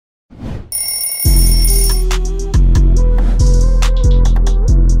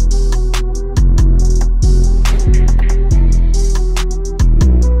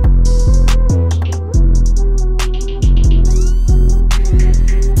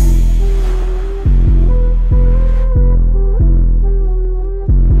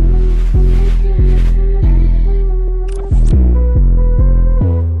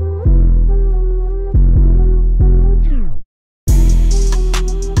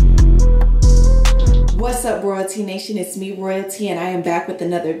up, Royalty Nation? It's me, Royalty, and I am back with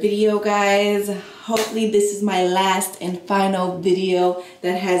another video, guys. Hopefully this is my last and final video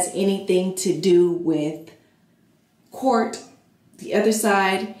that has anything to do with court, the other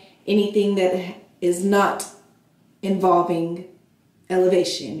side, anything that is not involving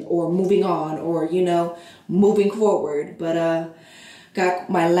elevation or moving on or, you know, moving forward. But got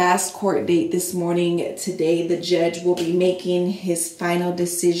my last court date this morning. Today the judge will be making his final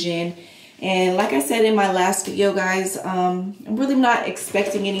decision. And like I said in my last video, guys, I'm really not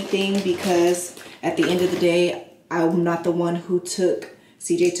expecting anything because at the end of the day, I'm not the one who took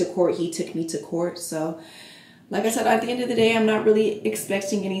CJ to court. He took me to court. So like I said, at the end of the day, I'm not really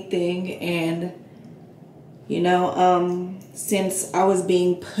expecting anything. And, you know, since I was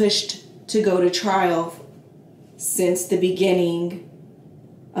being pushed to go to trial since the beginning,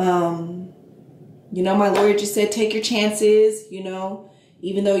 you know, my lawyer just said, take your chances, you know,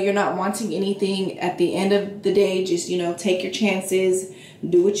 even though you're not wanting anything at the end of the day, just, you know, take your chances,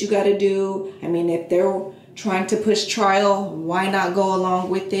 do what you got to do. I mean, if they're trying to push trial, why not go along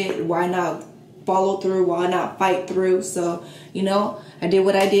with it? Why not follow through? Why not fight through? So, you know, I did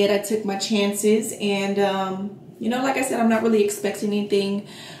what I did. I took my chances. And, you know, like I said, I'm not really expecting anything.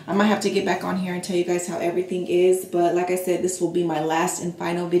 I might have to get back on here and tell you guys how everything is. But like I said, this will be my last and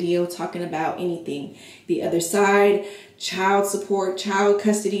final video talking about anything. The other side, child support, child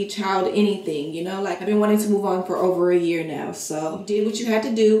custody, child anything. You know, like I've been wanting to move on for over a year now. So you did what you had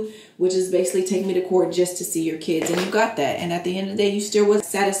to do, which is basically take me to court just to see your kids. And you got that. And at the end of the day, you still was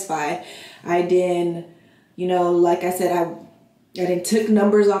satisfied. I didn't, you know, like I said, I didn't took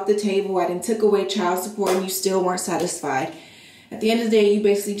numbers off the table. I didn't took away child support and you still weren't satisfied. At the end of the day, you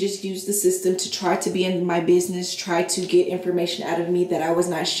basically just used the system to try to be in my business, try to get information out of me that I was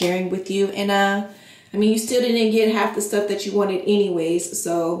not sharing with you. And I mean, you still didn't get half the stuff that you wanted anyways.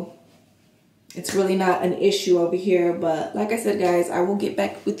 So it's really not an issue over here. But like I said, guys, I will get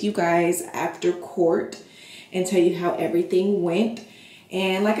back with you guys after court and tell you how everything went.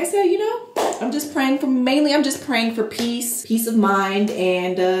 And like I said, you know, I'm just praying for, mainly I'm just praying for peace of mind,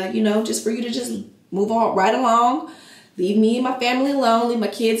 and, you know, just for you to just move on right along. Leave me and my family alone, leave my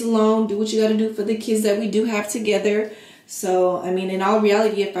kids alone, do what you got to do for the kids that we do have together. So, I mean, in all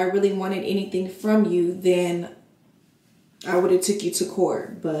reality, if I really wanted anything from you, then I would have took you to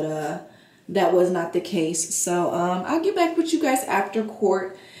court, but that was not the case. So, I'll get back with you guys after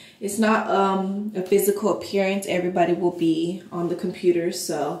court. It's not a physical appearance. Everybody will be on the computer,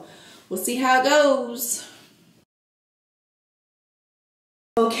 so we'll see how it goes.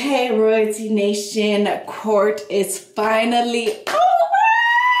 Okay, Royalty Nation, court is finally over.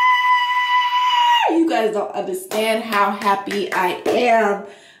 You guys don't understand how happy I am.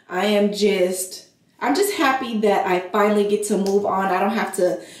 I'm just happy that I finally get to move on. I don't have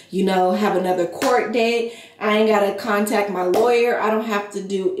to, you know, have another court date. I ain't got to contact my lawyer. I don't have to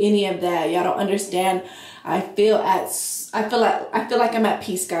do any of that. Y'all don't understand. I feel like I'm at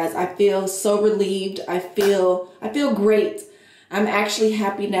peace, guys. I feel so relieved. I feel great. I'm actually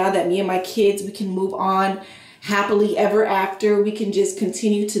happy now that me and my kids, we can move on happily ever after. We can just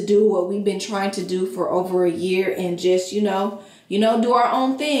continue to do what we've been trying to do for over a year and just, you know, do our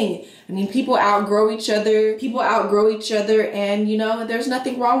own thing. I mean, people outgrow each other. And, you know, there's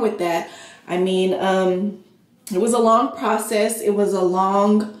nothing wrong with that. I mean, it was a long process. It was a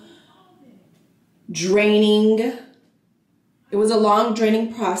long, draining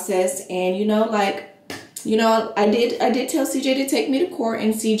process. And, you know, like, you know, I did tell CJ to take me to court,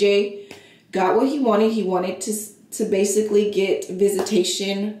 and CJ got what he wanted. He wanted to basically get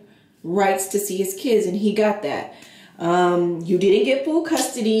visitation rights to see his kids, and he got that. You didn't get full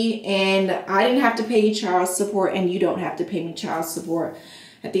custody, and I didn't have to pay you child support, and you don't have to pay me child support.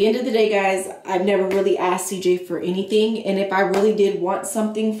 At the end of the day, guys, I've never really asked CJ for anything, and if I really did want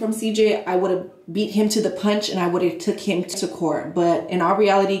something from CJ, I would have beat him to the punch and I would have took him to court. But in all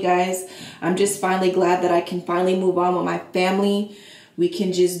reality, guys, I'm just finally glad that I can finally move on with my family. We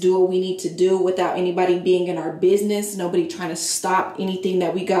can just do what we need to do without anybody being in our business, nobody trying to stop anything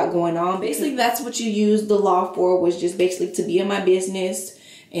that we got going on. Basically, that's what you use the law for, was just basically to be in my business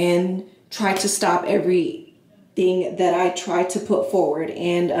and try to stop everything that I try to put forward.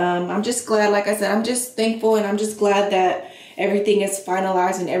 And I'm just glad, like I said, I'm just thankful, and I'm just glad that everything is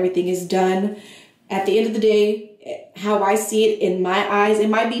finalized and everything is done. At the end of the day, how I see it in my eyes, it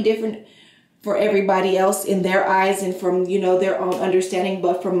might be different for everybody else in their eyes and from, you know, their own understanding.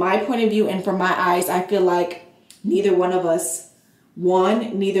 But from my point of view and from my eyes, I feel like neither one of us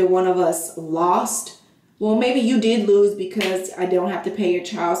won, neither one of us lost. Well, maybe you did lose because I don't have to pay your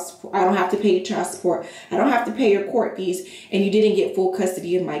child support. I don't have to pay your child support. I don't have to pay your court fees, and you didn't get full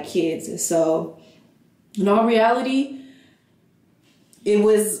custody of my kids. So In all reality, it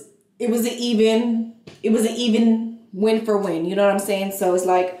was an even win for win. You know what I'm saying? So it's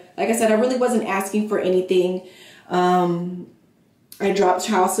like I said, I really wasn't asking for anything. I dropped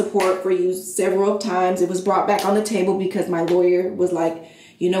child support for you several times. It was brought back on the table because my lawyer was like,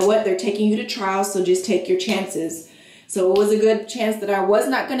 you know what, they're taking you to trial, so just take your chances. So it was a good chance that I was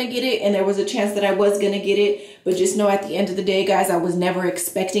not going to get it, and there was a chance that I was going to get it. But just know at the end of the day, guys, I was never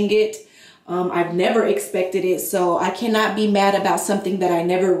expecting it. I've never expected it, so I cannot be mad about something that I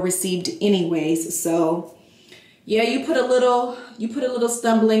never received anyways. So yeah, you put a little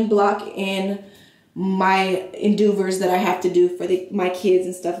stumbling block in my endeavors that I have to do for my kids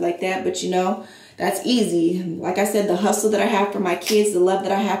and stuff like that. But you know, that's easy. Like I said, the hustle that I have for my kids, the love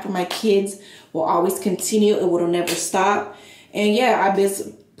that I have for my kids will always continue. It will never stop. And yeah, I've been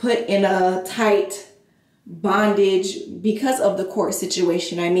put in a tight bondage because of the court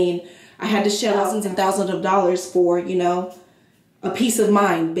situation. I mean, I had to shell thousands and thousands of dollars for, you know, a peace of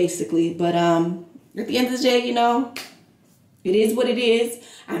mind, basically. But at the end of the day, you know, it is what it is.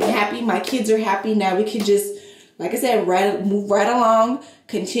 I'm happy. My kids are happy. Now we can just, like I said, move right along,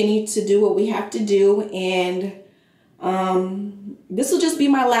 continue to do what we have to do. And this will just be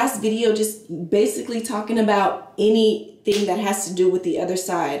my last video, just basically talking about anything that has to do with the other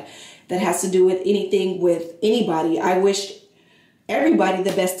side, that has to do with anything with anybody. I wish everybody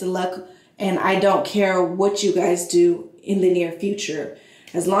the best of luck, and I don't care what you guys do in the near future.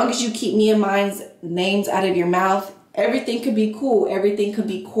 As long as you keep me in mind, names out of your mouth, everything could be cool, everything could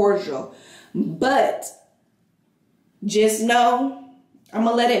be cordial. But just know, I'm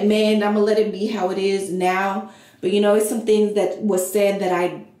gonna let it mend, I'm gonna let it be how it is now. But you know, it's some things that was said that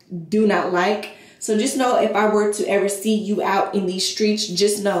I do not like. So just know, if I were to ever see you out in these streets,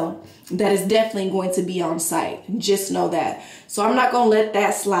 just know that is definitely going to be on site. Just know that. So I'm not gonna let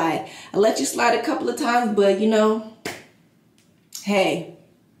that slide. I let you slide a couple of times, but you know, hey,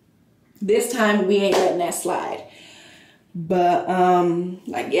 this time we ain't letting that slide. But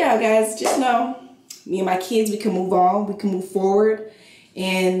like, yeah, guys, just know, me and my kids, we can move on, we can move forward,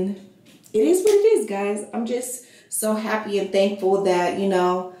 and it is what it is, guys. I'm just so happy and thankful that, you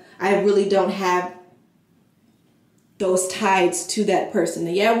know, I really don't have those ties to that person.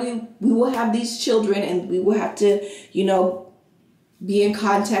 And yeah, we will have these children, and we will have to, you know, be in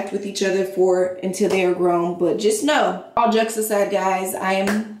contact with each other until they are grown. But just know, all jokes aside, guys, I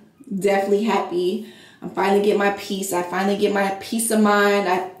am definitely happy. I finally get my peace. I finally get my peace of mind.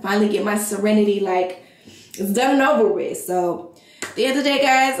 I finally get my serenity. Like, it's done and over with. So at the end of the day,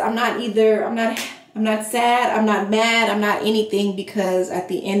 guys, I'm not sad, I'm not mad, I'm not anything, because at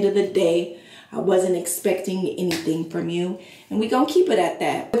the end of the day, I wasn't expecting anything from you, and we're gonna keep it at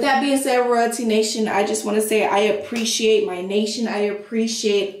that. With that being said, Royalty Nation, I just want to say I appreciate my nation. I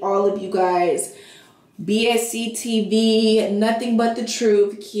appreciate all of you guys. BSC TV, Nothing But the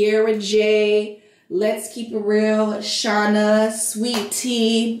Truth, Kiara J, Let's Keep It Real, Shauna, Sweet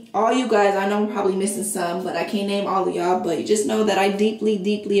Tea, all you guys. I know I'm probably missing some, but I can't name all of y'all. But you just know that I deeply,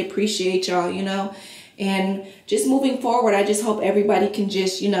 deeply appreciate y'all, you know. And just moving forward, I just hope everybody can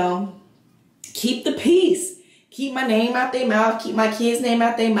just, you know, keep the peace. Keep my name out their mouth. Keep my kids' name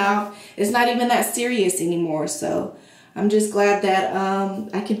out their mouth. It's not even that serious anymore. So I'm just glad that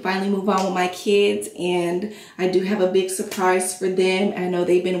I can finally move on with my kids, and I do have a big surprise for them. I know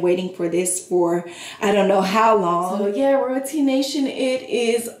they've been waiting for this for I don't know how long. So yeah, Royalty Nation, it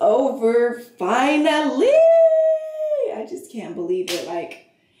is over finally. I just can't believe it. Like,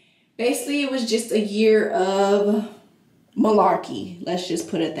 basically, it was just a year of malarkey. Let's just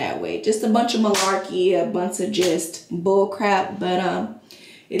put it that way. Just a bunch of malarkey, a bunch of just bull crap. But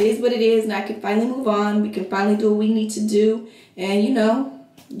it is what it is, and I can finally move on. We can finally do what we need to do, and, you know,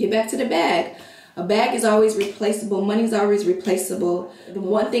 get back to the bag. A bag is always replaceable. Money is always replaceable. The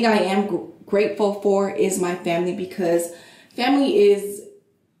one thing I am grateful for is my family, because family is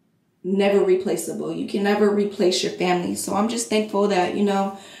never replaceable. You can never replace your family. So I'm just thankful that, you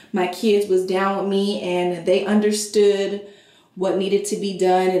know, my kids was down with me, and they understood what needed to be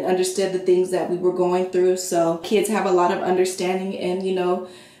done and understood the things that we were going through. So kids have a lot of understanding, and, you know,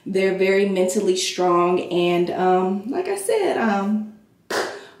 they're very mentally strong. And like I said,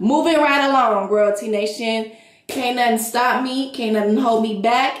 moving right along, Royalty Nation. Can't nothing stop me, can't nothing hold me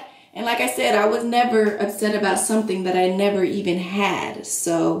back. And like I said, I was never upset about something that I never even had.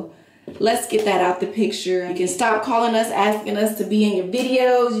 So let's get that out the picture. You can stop calling us, asking us to be in your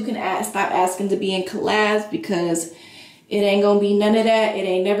videos. You can stop asking to be in collabs, because it ain't gonna be none of that. It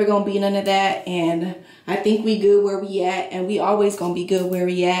ain't never gonna be none of that. And I think we good where we at, and we always gonna be good where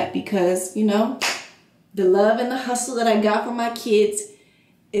we at, because, you know, the love and the hustle that I got from my kids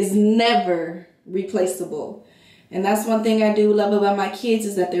is never replaceable. And that's one thing I do love about my kids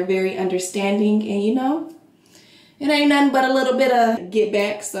is that they're very understanding, and you know, it ain't nothing but a little bit of get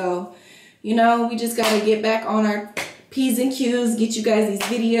back. So, you know, we just gotta get back on our P's and Q's, get you guys these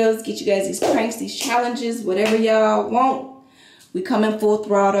videos, get you guys these pranks, these challenges, whatever y'all want. We come in full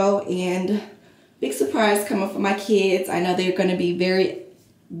throttle, and big surprise coming from my kids. I know they're gonna be very,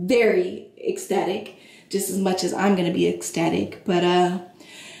 very ecstatic, just as much as I'm gonna be ecstatic. But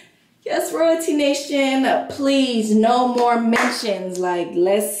yes, Royalty Nation, please, no more mentions. Like,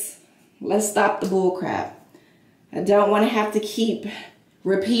 let's stop the bull crap. I don't want to have to keep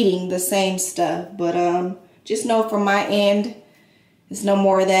repeating the same stuff, but just know from my end, there's no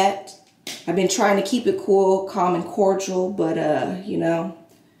more of that. I've been trying to keep it cool, calm, and cordial, but you know,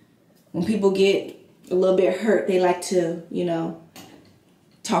 when people get a little bit hurt, they like to, you know,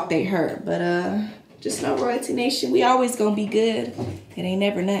 talk they hurt. But just know, Royalty Nation, we always gonna be good. It ain't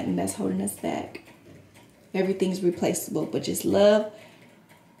never nothing that's holding us back. Everything's replaceable, but just love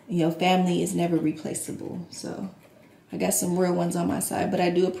and your family is never replaceable. So I got some real ones on my side, but I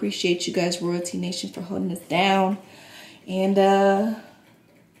do appreciate you guys, Royalty Nation, for holding us down. And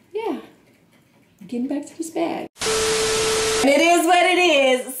yeah, getting back to this bag. And it is what it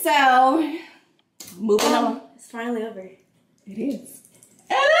is. So moving on. It's finally over. It is.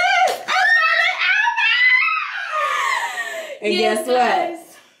 And yes, guess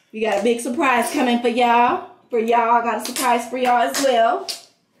what? We got a big surprise coming for y'all. I got a surprise for y'all as well.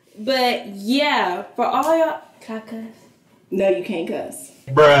 But yeah, for all y'all, can I cuss? No, you can't cuss.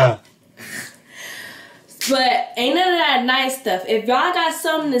 Bruh. But ain't none of that nice stuff. If y'all got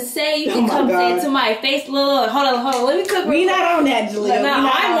something to say, you can come say it to my face. Look, hold on. Let me cook. We not on that, Jaleel.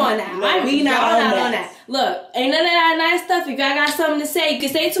 No, I'm on that. We not on that. Look, ain't none of that nice stuff. If y'all got something to say, you can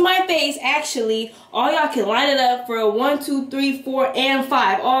say it to my face. Actually, all y'all can line it up for a 1, 2, 3, 4, and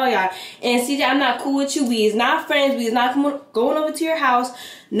 5. All y'all. And CJ, I'm not cool with you. We is not friends. We is not going over to your house.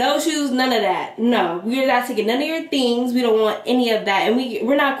 No shoes, none of that. No, we're not taking none of your things. We don't want any of that. And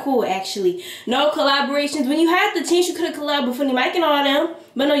we're not cool, actually. No collaborations. When you had the chance, you could have collabed with Funny Mike and all them.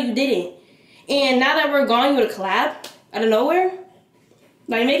 But no, you didn't. And now that we're gone, you would have collabed out of nowhere?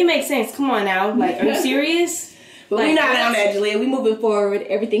 Like, make it make sense. Come on now. Like, are you serious? But like, we not on that, Jaleel. We moving forward.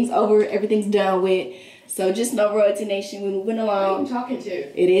 Everything's over. Everything's done with. So just know, Royalty Nation, we're moving along. Who are you talking to?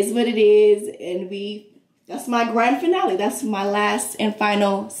 It is what it is. And that's my grand finale. That's my last and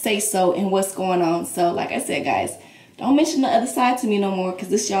final say-so in what's going on. So, like I said, guys, don't mention the other side to me no more, because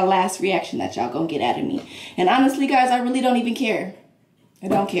this is y'all last reaction that y'all gonna get out of me. And honestly, guys, I really don't even care. I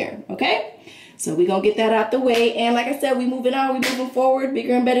don't care, okay? So we gonna get that out the way. And like I said, we moving on. We moving forward.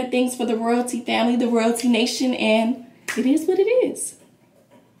 Bigger and better things for the Royalty family, the Royalty Nation. And it is what it is.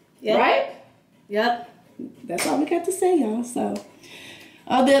 Yep. Right? Yep. That's all we got to say, y'all. So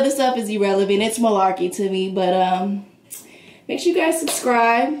all the other stuff is irrelevant. It's malarkey to me. But make sure you guys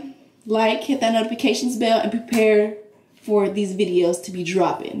subscribe, like, hit that notifications bell, and prepare for these videos to be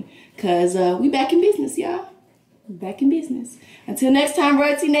dropping. Because we back in business, y'all. We're back in business. Until next time,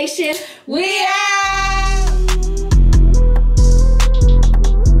 Royalty Nation, we out!